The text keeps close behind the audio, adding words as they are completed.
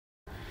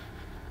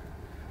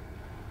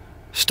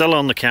Still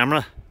on the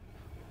camera,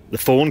 the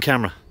phone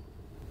camera.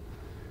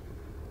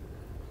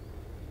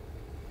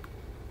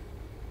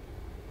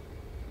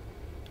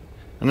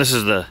 And this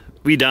is the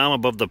wee dam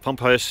above the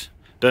pump house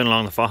down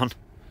along the faughan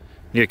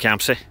near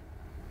Campsie.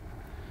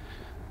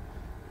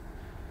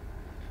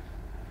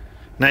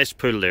 Nice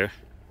pool there.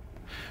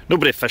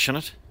 Nobody fishing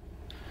it,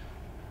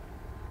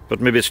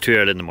 but maybe it's too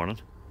early in the morning.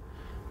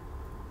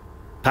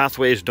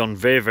 Pathways done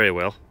very, very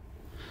well.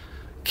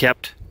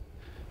 Kept,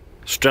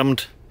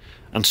 trimmed,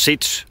 and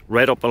seats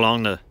right up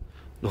along the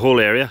whole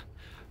area.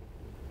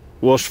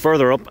 Was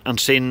further up and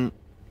seen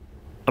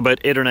about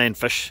 8 or 9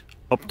 fish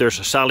up. There's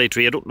a Sally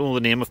tree. I don't know the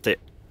name of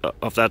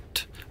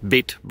that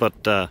beat,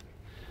 but I'm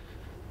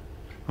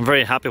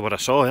very happy what I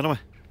saw anyway.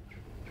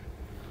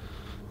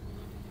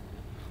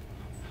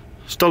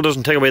 Still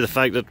doesn't take away the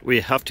fact that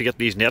we have to get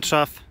these nets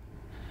off.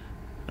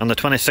 On the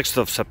 26th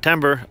of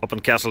September up in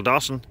Castle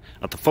Dawson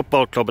at the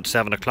football club at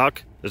 7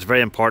 o'clock. It's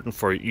very important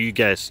for you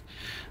guys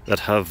that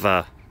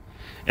have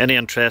any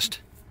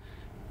interest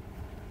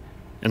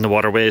in the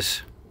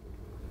waterways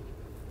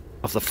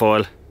of the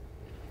Foyle,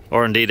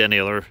 or indeed any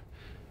other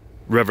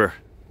river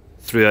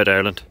throughout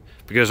Ireland,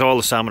 because all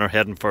the salmon are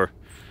heading for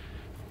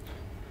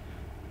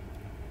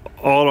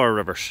all our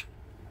rivers,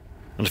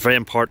 and it's very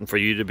important for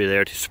you to be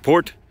there to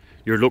support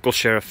your local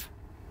sheriff.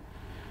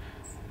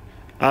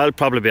 I'll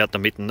probably be at the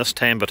meeting this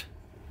time, but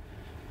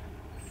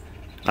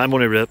I'm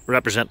only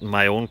representing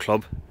my own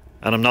club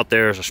and I'm not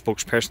there as a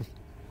spokesperson.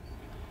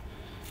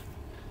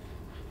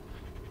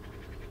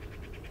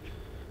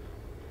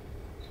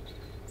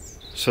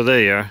 So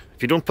there you are.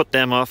 If you don't put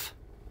them off,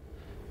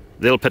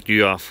 they'll put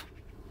you off,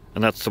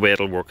 and that's the way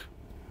it'll work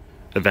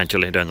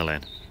eventually down the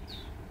line.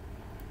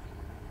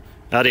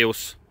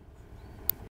 Adios.